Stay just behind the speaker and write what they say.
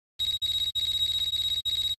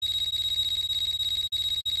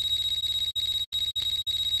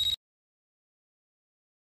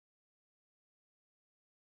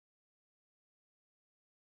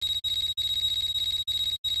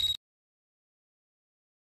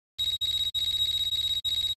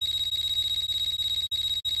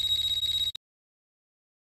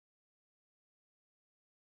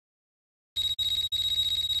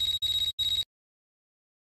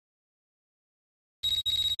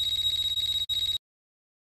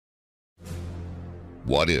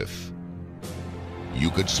What if you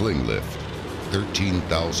could sling lift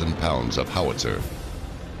 13,000 pounds of howitzer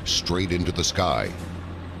straight into the sky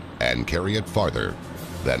and carry it farther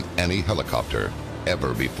than any helicopter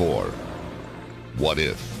ever before? What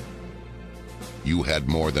if you had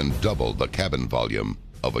more than double the cabin volume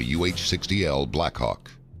of a UH-60L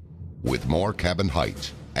Blackhawk, with more cabin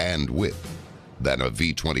height and width than a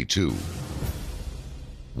V-22?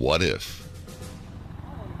 What if,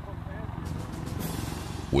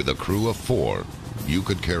 with a crew of 4, you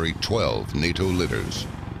could carry 12 NATO litters,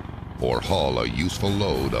 or haul a useful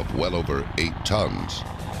load of well over 8 tons,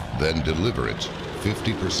 then deliver it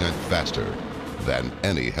 50% faster than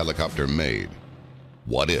any helicopter made?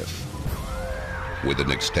 What if, with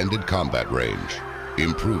an extended combat range,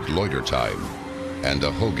 improved loiter time, and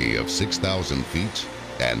a hoagie of 6,000 feet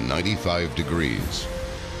and 95 degrees,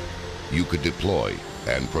 you could deploy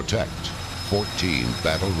and protect 14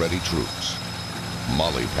 battle-ready troops,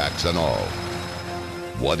 molly packs and all?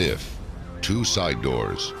 What if 2 side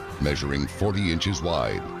doors measuring 40 inches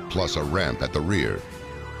wide plus a ramp at the rear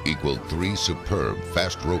equaled 3 superb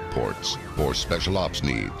fast rope ports for special ops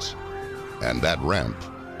needs, and that ramp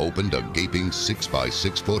opened a gaping 6 by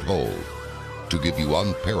 6 foot hole to give you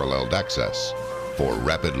unparalleled access for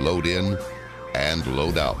rapid load in and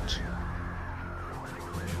load out?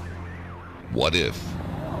 What if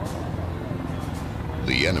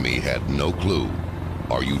the enemy had no clue?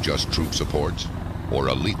 Are you just troop support or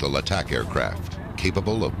a lethal attack aircraft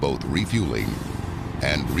capable of both refueling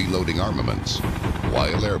and reloading armaments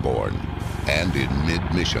while airborne and in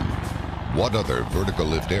mid-mission? What other vertical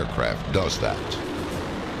lift aircraft does that?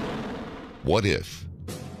 What if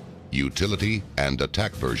utility and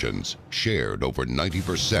attack versions shared over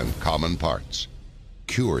 90% common parts,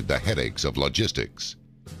 cured the headaches of logistics,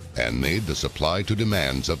 and made the supply to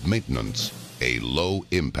demands of maintenance a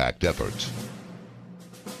low-impact effort?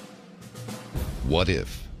 What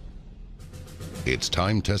if its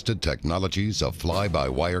time-tested technologies of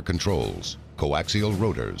fly-by-wire controls, coaxial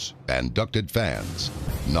rotors, and ducted fans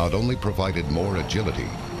not only provided more agility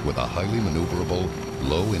with a highly maneuverable,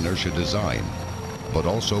 low-inertia design, but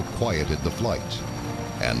also quieted the flight,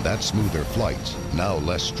 and that smoother flight, now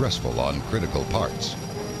less stressful on critical parts,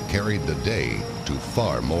 carried the day to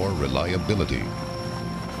far more reliability?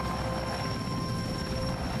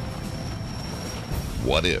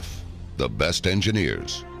 What if the best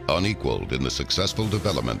engineers, unequaled in the successful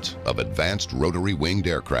development of advanced rotary-winged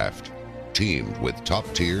aircraft, teamed with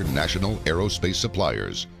top-tier national aerospace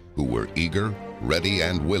suppliers who were eager, ready,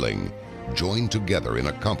 and willing, joined together in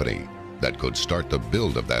a company that could start the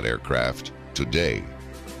build of that aircraft today?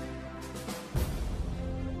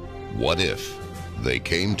 What if they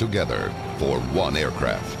came together for one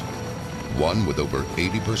aircraft, one with over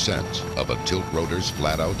 80% of a tilt rotor's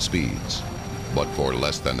flat-out speeds, but for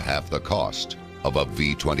less than half the cost of a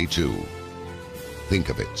V-22? Think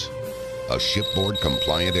of it, a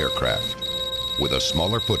shipboard-compliant aircraft with a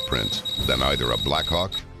smaller footprint than either a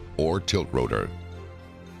Blackhawk or tilt rotor,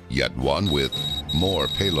 yet one with more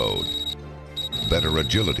payload, better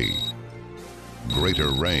agility,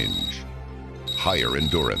 greater range, higher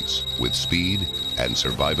endurance with speed and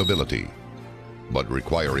survivability, but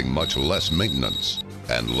requiring much less maintenance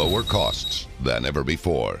and lower costs than ever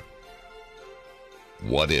before.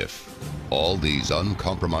 What if all these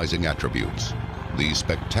uncompromising attributes, these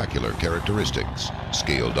spectacular characteristics,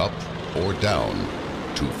 scaled up or down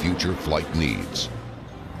to future flight needs?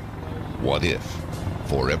 What if,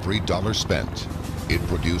 for every dollar spent, it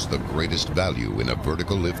produced the greatest value in a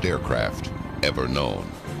vertical lift aircraft ever known?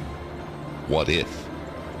 What if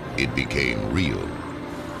it became real?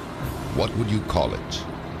 What would you call it?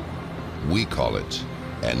 We call it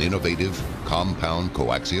an innovative compound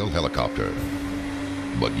coaxial helicopter.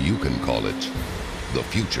 But you can call it the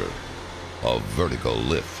future of vertical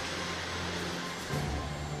lift.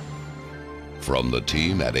 From the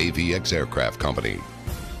team at AVX Aircraft Company,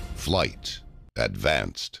 flight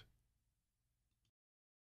advanced.